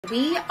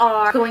We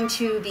are going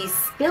to be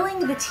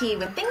spilling the tea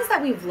with things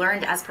that we've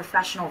learned as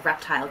professional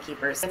reptile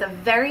keepers with a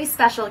very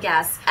special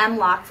guest, M.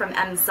 Locke from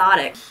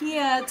Exotic.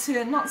 Here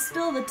to not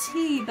spill the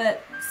tea,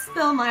 but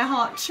spill my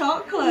hot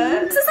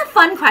chocolate. This is a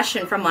fun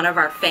question from one of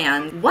our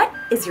fans. What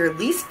is your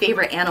least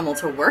favorite animal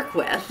to work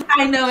with?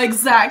 I know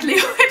exactly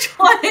which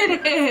one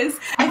it is.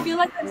 I feel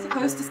like I'm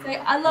supposed to say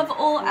I love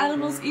all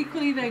animals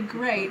equally, they're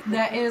great.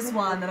 There is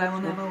one that I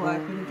will never work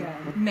with again.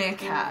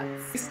 Meerkats.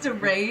 I used to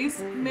raise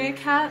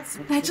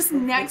meerkats. They're just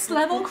next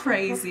level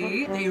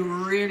crazy. They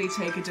really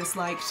take a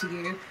dislike to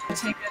you. I've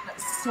taken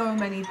so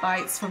many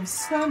bites from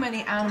so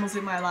many animals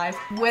in my life.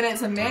 When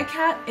it's a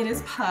meerkat, it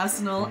is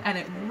personal and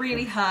it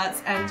really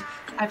hurts, and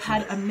I've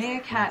had a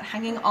meerkat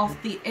hanging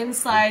off the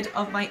inside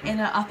of my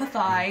inner upper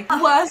thigh.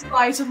 Worst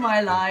bite of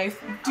my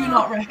life. Do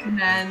not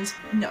recommend.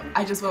 No,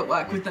 I just won't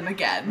work with them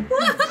again.